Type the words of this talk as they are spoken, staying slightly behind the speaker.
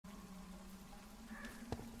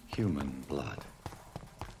Human blood.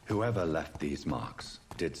 Whoever left these marks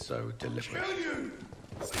did so deliberately. Kill you!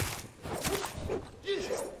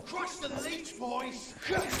 Crush the leech, boys!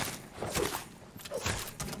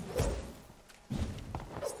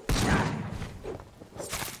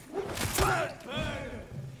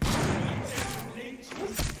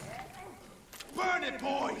 Burn it,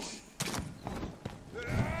 boys!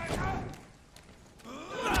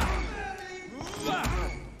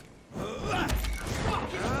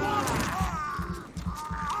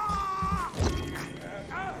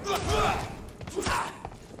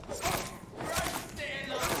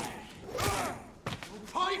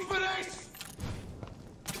 Pay for this!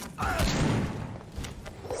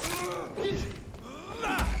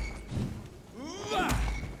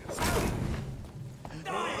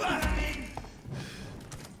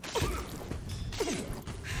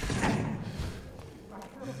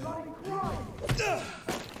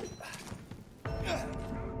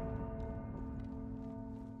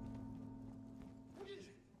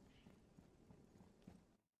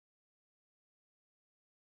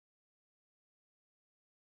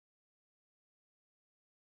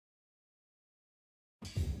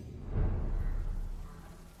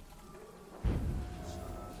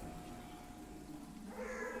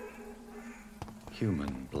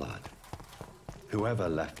 Human blood. Whoever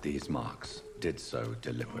left these marks did so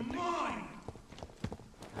deliberately. Mine!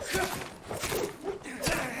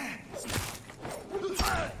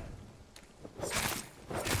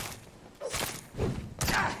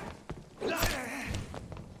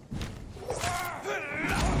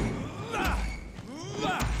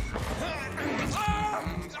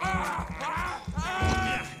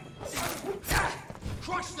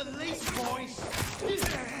 Crush the leech, boys!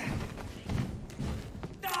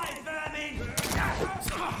 Die, vermin!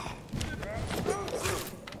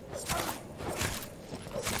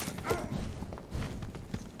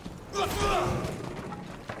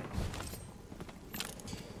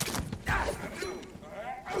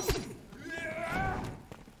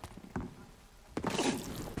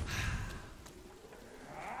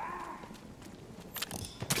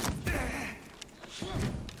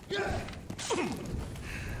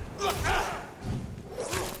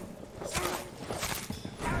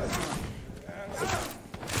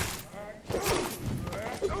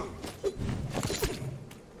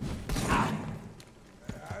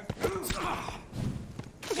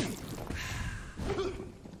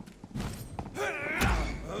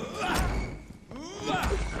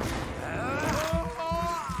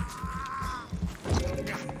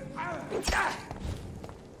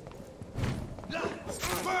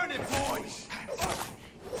 Burn it, boys!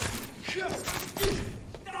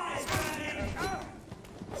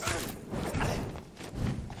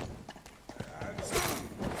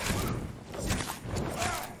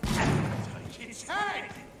 Take its head!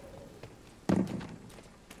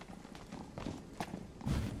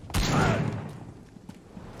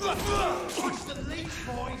 Watch the leech,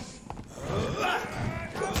 boys!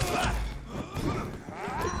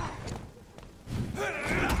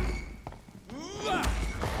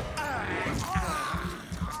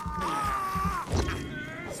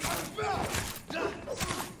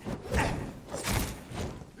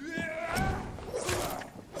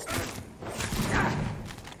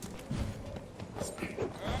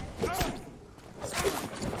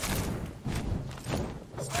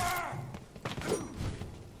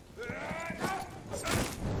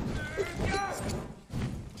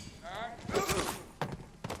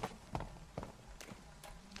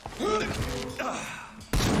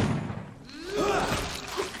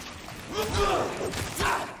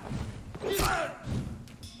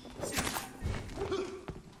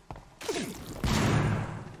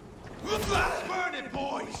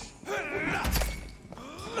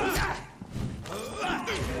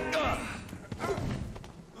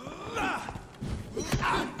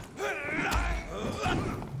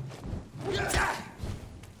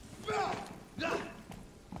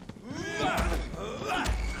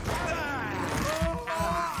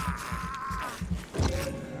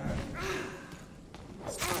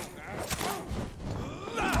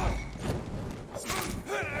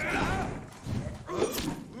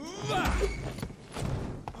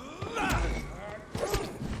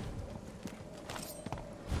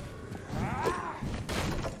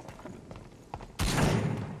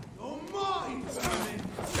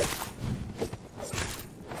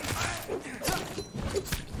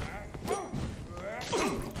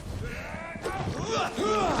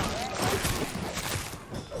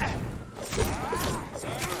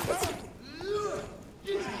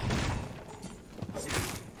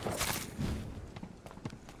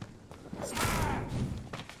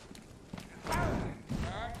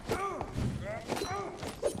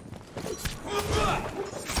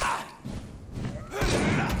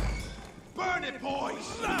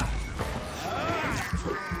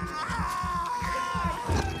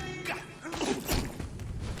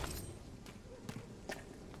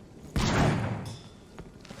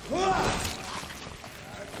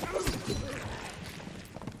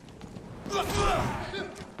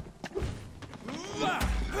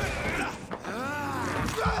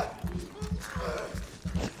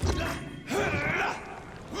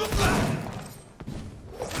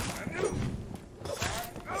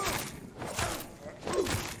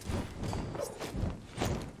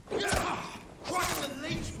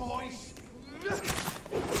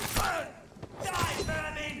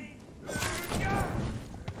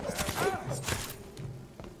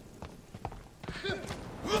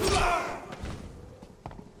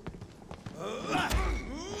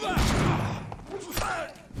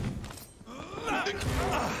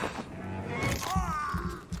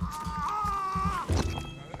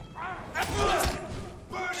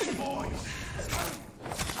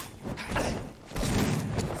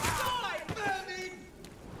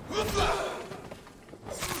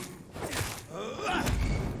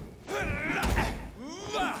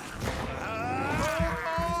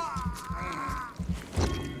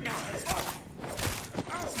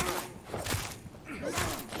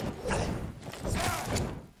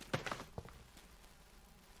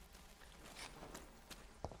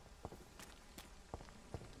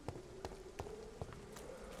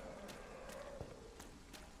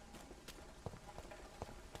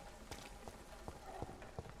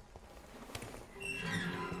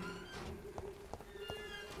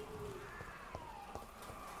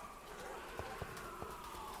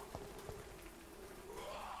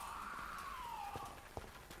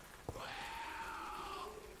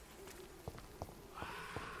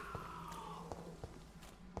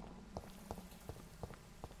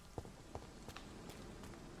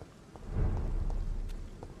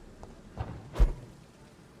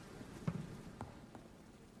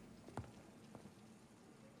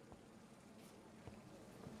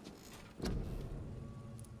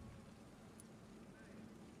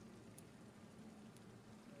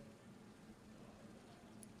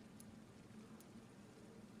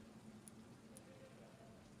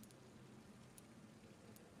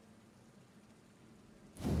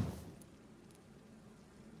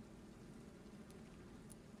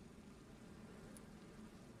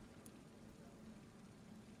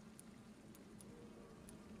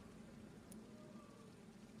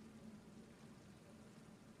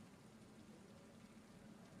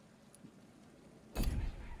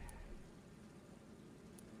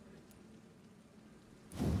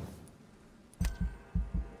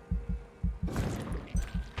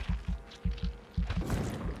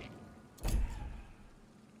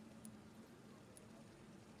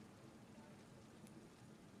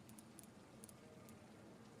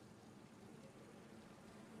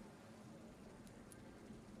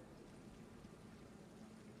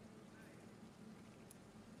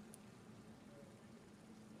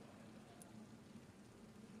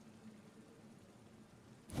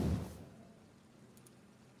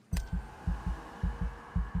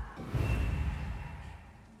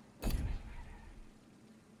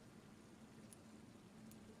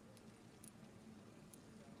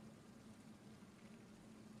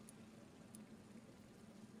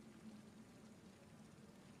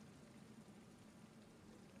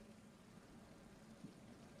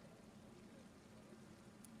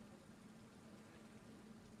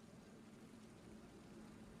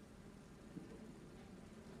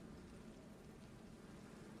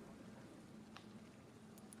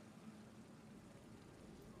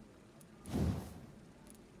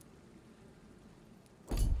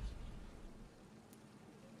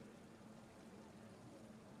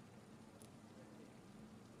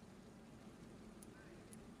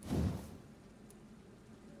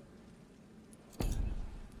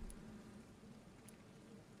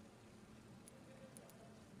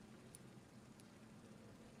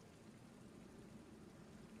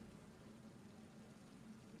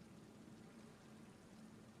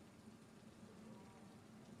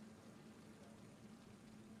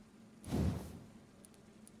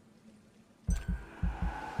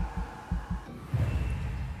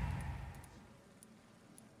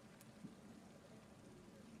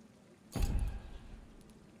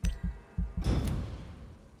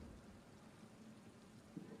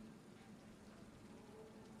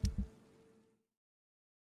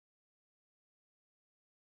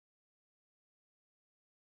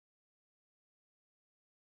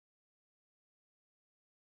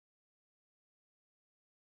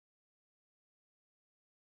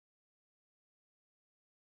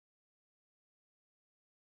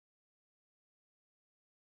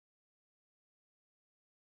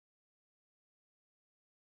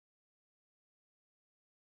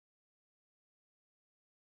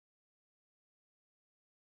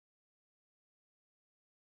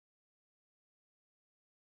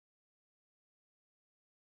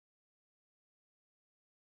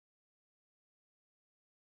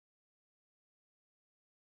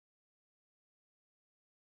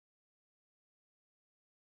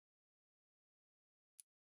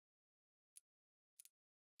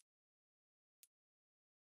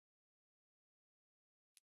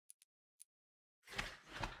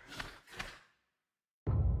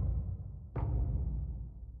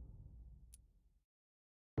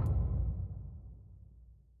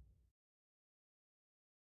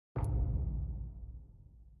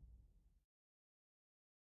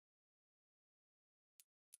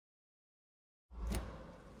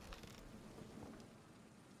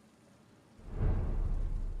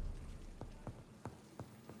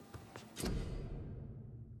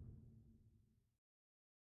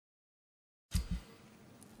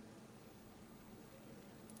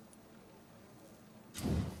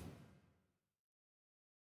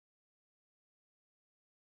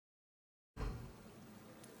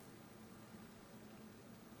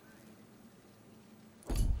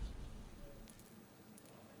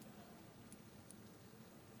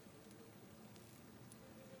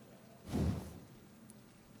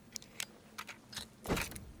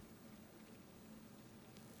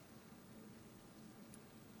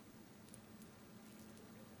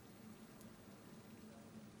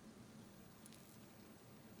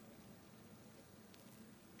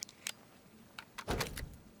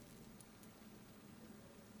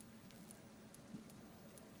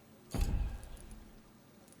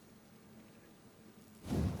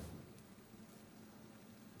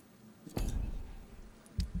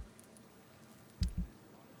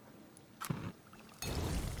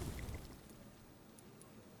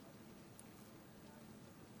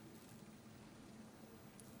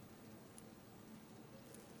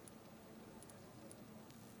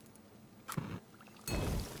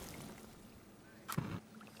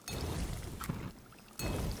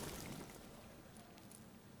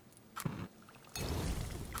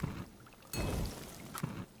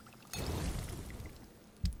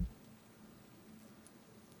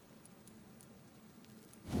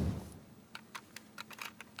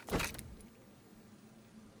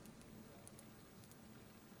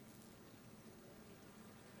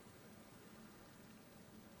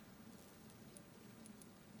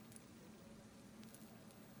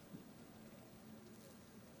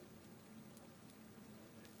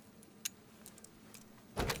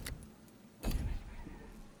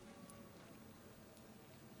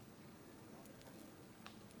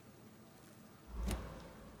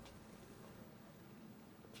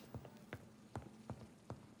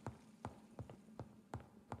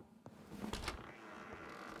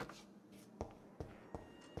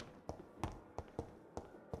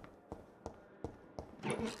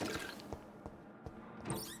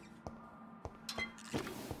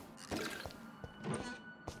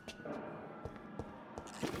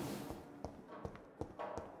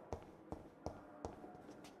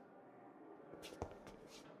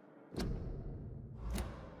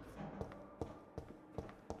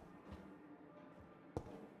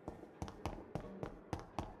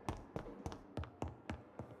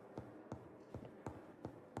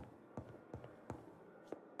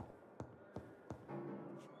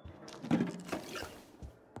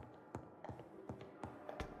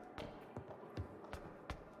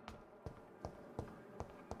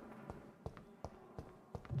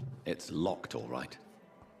 It's locked, all right.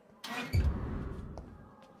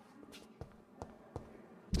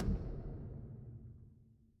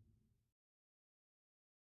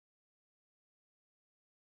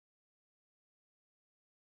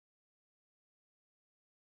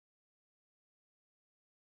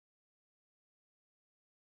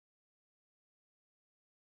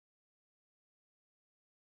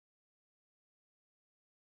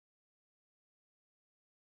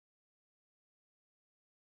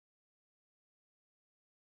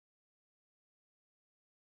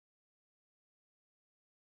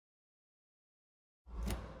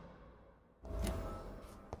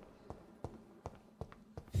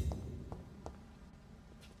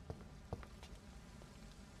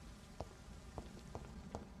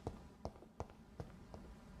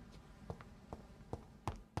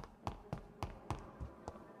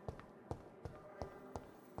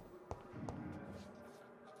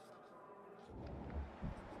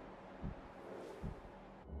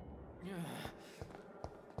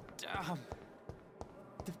 Damn.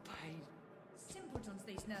 The pain. Simpletons,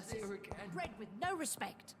 these nurses. Here again. Bred with no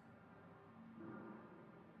respect.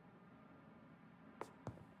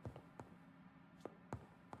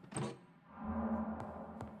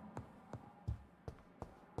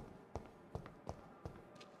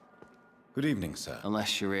 Good evening, sir.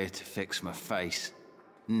 Unless you're here to fix my face.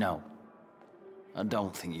 No. I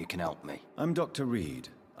don't think you can help me. I'm Dr. Reed.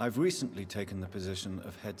 I've recently taken the position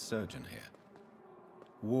of head surgeon here.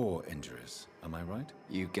 War injuries, am I right?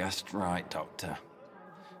 You guessed right, Doctor.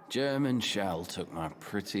 German shell took my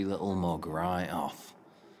pretty little mug right off.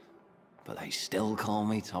 But they still call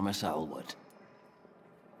me Thomas Elwood.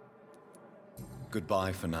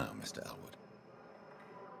 Goodbye for now, Mr. Elwood.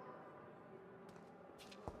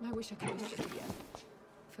 I wish I could be shit again.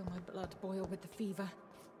 Feel my blood boil with the fever.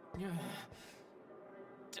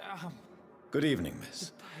 Damn. Good evening,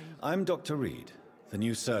 miss. I'm Dr. Reed, the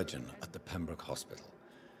new surgeon at the Pembroke Hospital.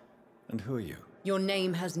 And who are you? Your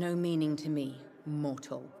name has no meaning to me,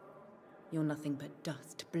 mortal. You're nothing but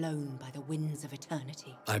dust blown by the winds of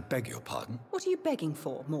eternity. I beg your pardon? What are you begging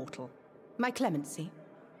for, mortal? My clemency?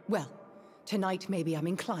 Well, tonight maybe I'm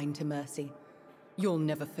inclined to mercy. You'll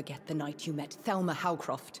never forget the night you met Thelma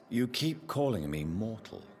Howcroft. You keep calling me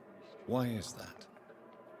mortal. Why is that?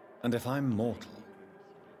 And if I'm mortal,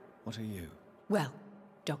 what are you? Well,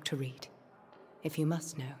 Dr. Reed, if you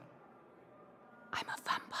must know, I'm a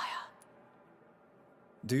vampire.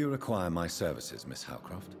 Do you require my services, Miss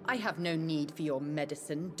Howcroft? I have no need for your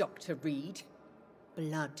medicine, Dr. Reed.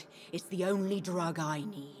 Blood is the only drug I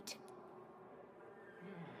need.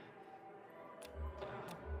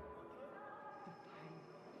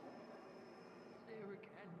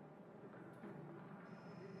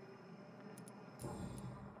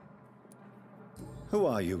 Who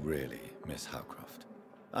are you really, Miss Howcroft?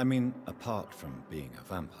 I mean, apart from being a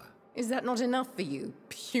vampire. Is that not enough for you,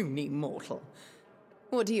 puny mortal?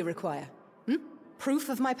 What do you require? Proof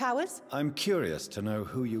of my powers? I'm curious to know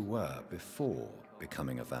who you were before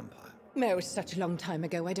becoming a vampire. No, it was such a long time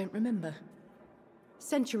ago, I don't remember.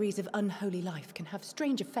 Centuries of unholy life can have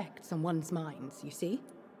strange effects on one's minds, you see?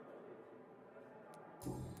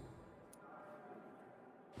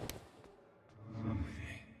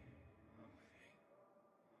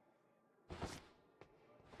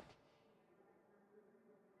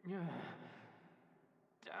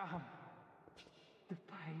 Damn. The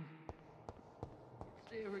pain.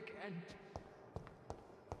 It's there again.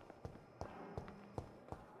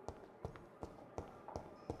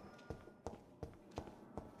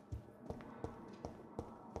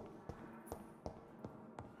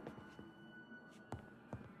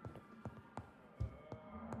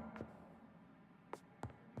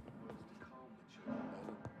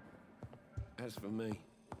 As for me,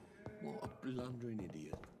 what a blundering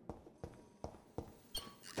idiot.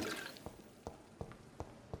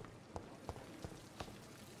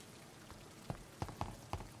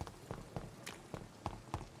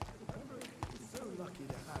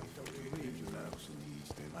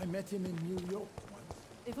 I met him in New York once.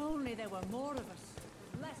 If only there were more of us.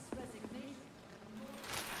 Less resignation.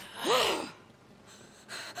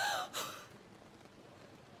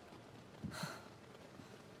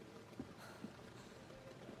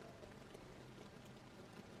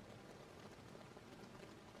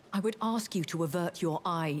 I would ask you to avert your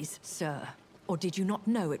eyes, sir. Or did you not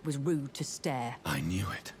know it was rude to stare? I knew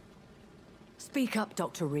it. Speak up,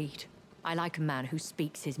 Dr. Reed. I like a man who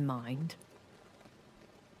speaks his mind.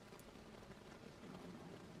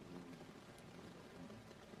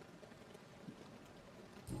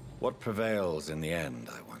 What prevails in the end,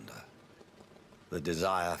 I wonder? The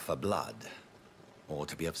desire for blood, or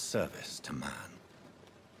to be of service to man?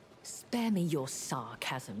 Spare me your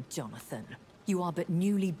sarcasm, Jonathan. You are but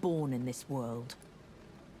newly born in this world.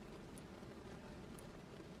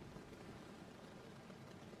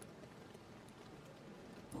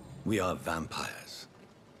 We are vampires.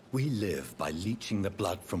 We live by leeching the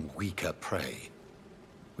blood from weaker prey.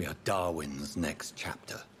 We are Darwin's next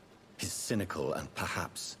chapter. His cynical and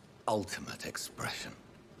perhaps ultimate expression.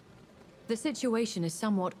 The situation is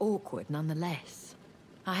somewhat awkward nonetheless.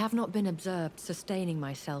 I have not been observed sustaining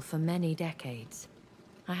myself for many decades.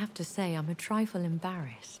 I have to say I'm a trifle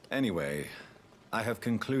embarrassed. Anyway, I have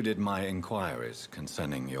concluded my inquiries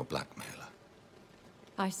concerning your blackmailer.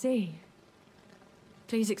 I see.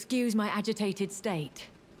 Please excuse my agitated state.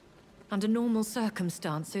 Under normal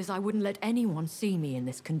circumstances, I wouldn't let anyone see me in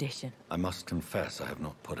this condition. I must confess I have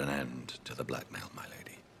not put an end to the blackmail, my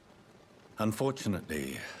lady.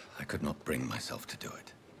 Unfortunately, I could not bring myself to do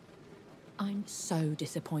it. I'm so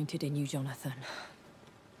disappointed in you, Jonathan.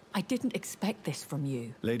 I didn't expect this from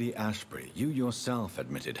you. Lady Ashbury, you yourself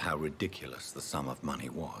admitted how ridiculous the sum of money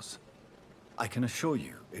was. I can assure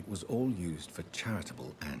you, it was all used for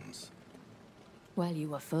charitable ends. Well,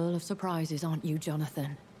 you are full of surprises, aren't you,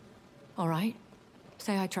 Jonathan? All right,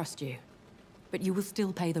 say I trust you, but you will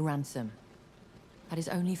still pay the ransom. That is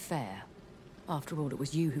only fair. After all, it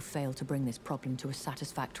was you who failed to bring this problem to a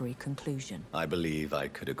satisfactory conclusion. I believe I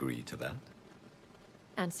could agree to that.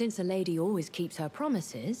 And since a lady always keeps her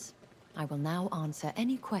promises, I will now answer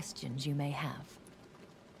any questions you may have.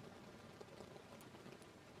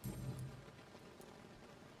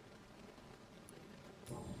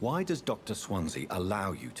 Why does Dr. Swansea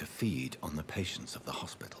allow you to feed on the patients of the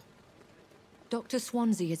hospital? Dr.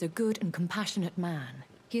 Swansea is a good and compassionate man.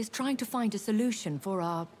 He is trying to find a solution for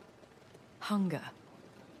our hunger.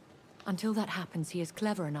 Until that happens, he is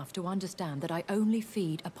clever enough to understand that I only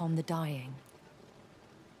feed upon the dying.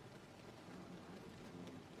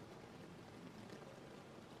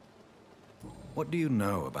 What do you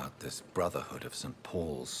know about this Brotherhood of St.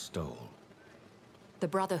 Paul's Stole? The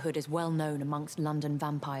Brotherhood is well known amongst London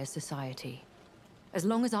vampire society. As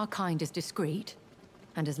long as our kind is discreet,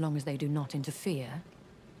 and as long as they do not interfere,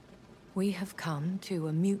 we have come to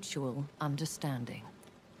a mutual understanding.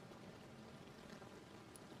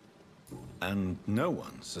 And no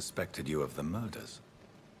one suspected you of the murders?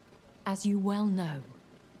 As you well know,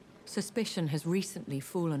 suspicion has recently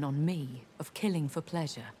fallen on me of killing for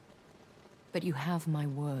pleasure. But you have my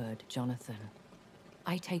word, Jonathan.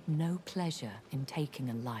 I take no pleasure in taking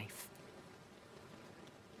a life.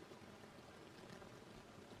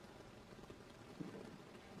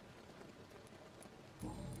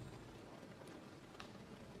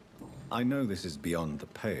 I know this is beyond the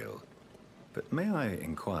pale, but may I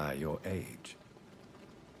inquire your age?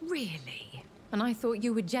 Really? And I thought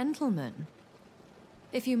you were gentlemen.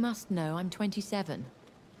 If you must know, I'm 27.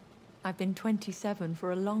 I've been 27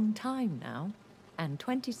 for a long time now, and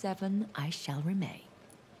 27 I shall remain.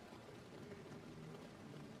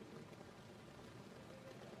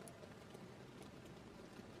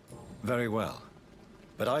 Very well.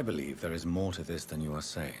 But I believe there is more to this than you are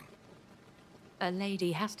saying. A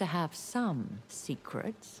lady has to have some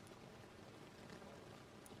secrets.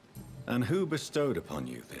 And who bestowed upon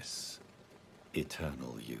you this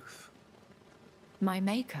eternal youth? My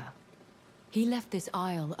maker. He left this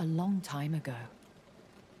isle a long time ago.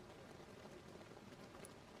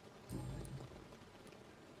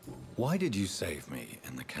 Why did you save me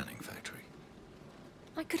in the canning factory?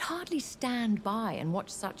 I could hardly stand by and watch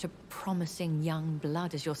such a promising young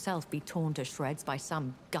blood as yourself be torn to shreds by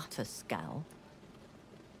some gutter scowl.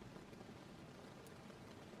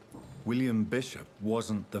 William Bishop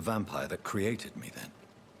wasn't the vampire that created me then?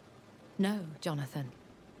 No, Jonathan.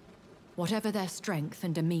 Whatever their strength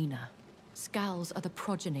and demeanor, Scowls are the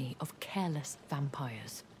progeny of careless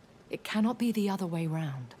vampires. It cannot be the other way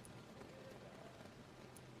round.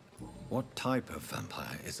 What type of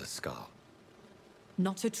vampire is a Scowl?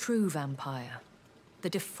 Not a true vampire. The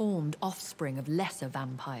deformed offspring of lesser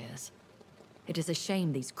vampires. It is a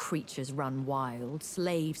shame these creatures run wild,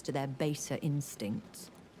 slaves to their baser instincts.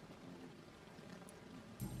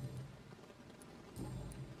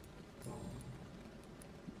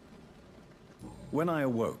 When I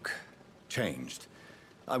awoke, changed,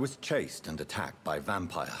 I was chased and attacked by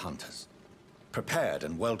vampire hunters. Prepared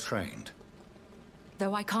and well-trained.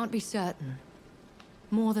 Though I can't be certain.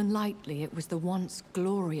 More than likely, it was the once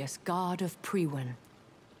glorious Guard of Priwen.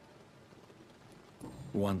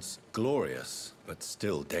 Once glorious, but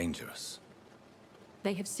still dangerous.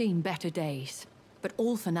 They have seen better days, but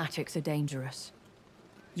all fanatics are dangerous.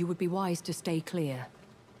 You would be wise to stay clear.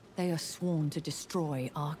 They are sworn to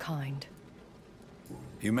destroy our kind.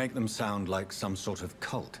 You make them sound like some sort of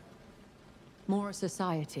cult. More a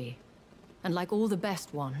society. And like all the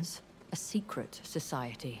best ones, a secret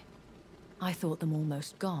society. I thought them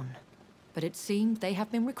almost gone, but it seemed they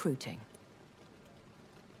have been recruiting.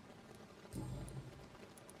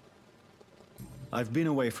 I've been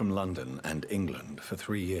away from London and England for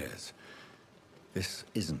 3 years. This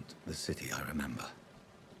isn't the city I remember.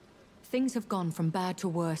 Things have gone from bad to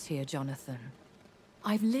worse here, Jonathan.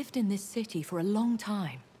 I've lived in this city for a long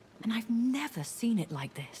time, and I've never seen it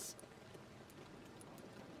like this.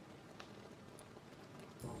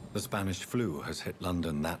 The Spanish flu has hit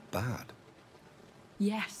London that bad.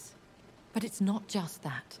 Yes, but it's not just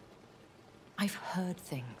that. I've heard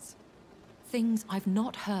things. Things I've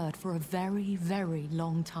not heard for a very, very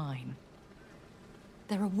long time.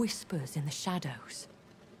 There are whispers in the shadows.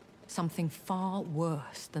 Something far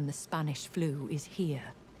worse than the Spanish flu is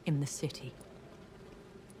here in the city.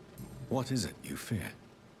 What is it you fear?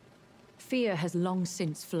 Fear has long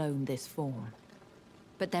since flown this form.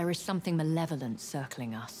 But there is something malevolent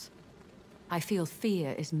circling us. I feel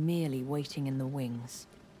fear is merely waiting in the wings.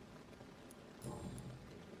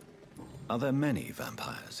 Are there many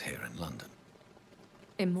vampires here in London?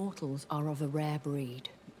 Immortals are of a rare breed,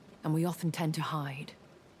 and we often tend to hide.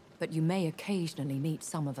 But you may occasionally meet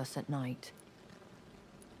some of us at night.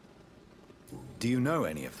 Do you know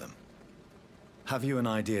any of them? Have you an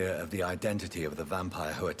idea of the identity of the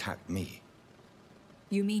vampire who attacked me?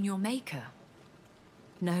 You mean your maker?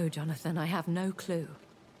 No, Jonathan, I have no clue.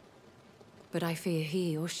 But I fear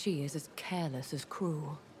he or she is as careless as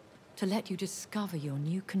cruel. To let you discover your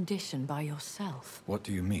new condition by yourself. What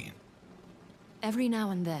do you mean? Every now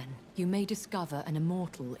and then, you may discover an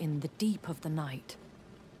immortal in the deep of the night.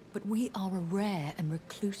 But we are a rare and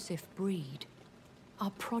reclusive breed.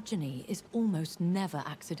 Our progeny is almost never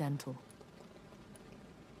accidental.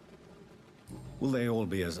 Will they all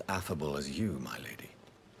be as affable as you, my lady?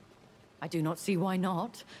 I do not see why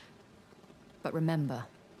not. But remember,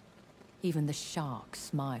 Even the shark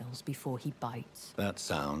smiles before he bites. That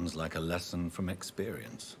sounds like a lesson from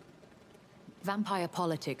experience. Vampire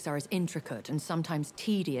politics are as intricate and sometimes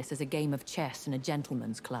tedious as a game of chess in a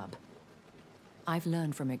gentleman's club. I've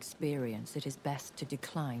learned from experience it is best to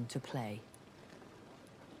decline to play.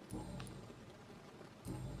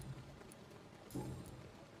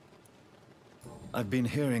 I've been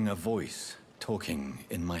hearing a voice talking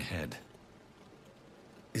in my head.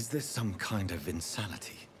 Is this some kind of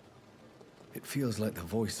insanity? It feels like the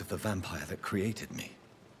voice of the vampire that created me.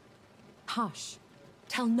 Hush.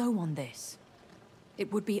 Tell no one this.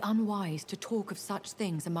 It would be unwise to talk of such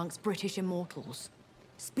things amongst British immortals.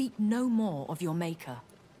 Speak no more of your maker.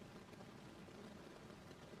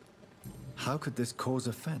 How could this cause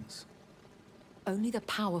offense? Only the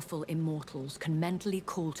powerful immortals can mentally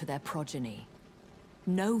call to their progeny.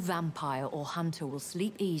 No vampire or hunter will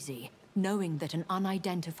sleep easy, knowing that an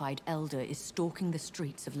unidentified elder is stalking the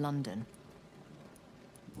streets of London.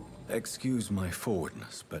 Excuse my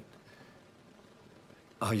forwardness, but...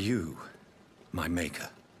 are you my maker?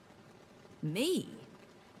 Me?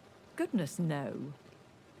 Goodness, no.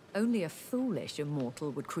 Only a foolish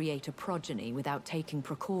immortal would create a progeny without taking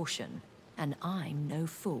precaution, and I'm no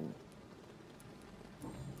fool.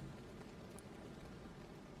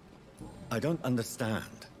 I don't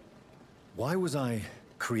understand. Why was I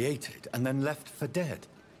created and then left for dead?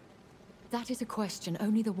 That is a question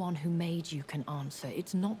only the one who made you can answer.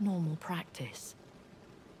 It's not normal practice.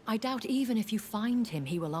 I doubt even if you find him,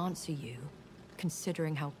 he will answer you,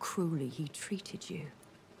 considering how cruelly he treated you.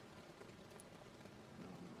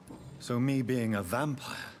 So me being a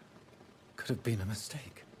vampire could have been a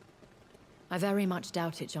mistake. I very much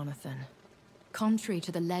doubt it, Jonathan. Contrary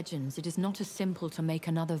to the legends, it is not as simple to make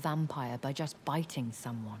another vampire by just biting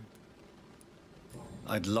someone.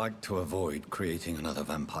 I'd like to avoid creating another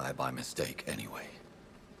vampire by mistake anyway.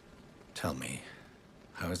 Tell me,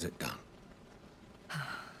 how is it done?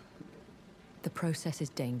 The process is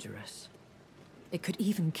dangerous. It could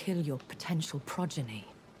even kill your potential progeny.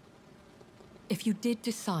 If you did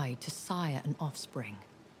decide to sire an offspring,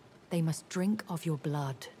 they must drink of your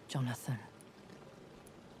blood, Jonathan.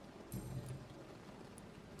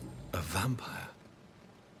 A vampire?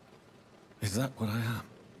 Is that what I am?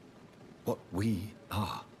 What we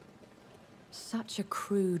are? Such a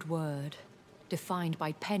crude word, defined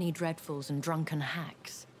by penny dreadfuls and drunken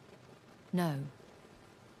hacks. No.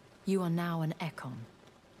 You are now an EKON,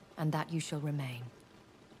 and that you shall remain.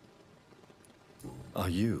 Are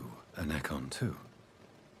you an EKON too?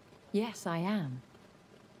 Yes, I am.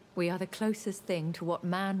 We are the closest thing to what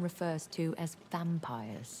man refers to as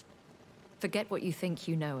vampires. Forget what you think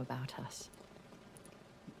you know about us.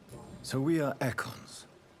 So we are EKONs.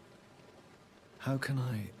 How can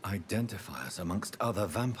I identify us amongst other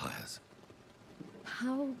vampires?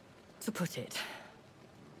 How to put it?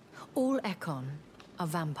 All EKON are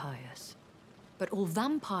vampires. But all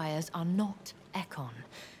vampires are not EKON.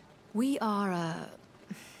 We are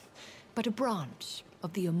but a branch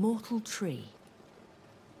of the immortal tree.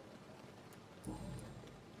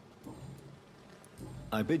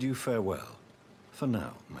 I bid you farewell. For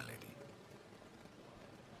now, my lady.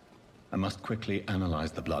 I must quickly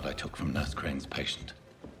analyze the blood I took from Nurse Crane's patient.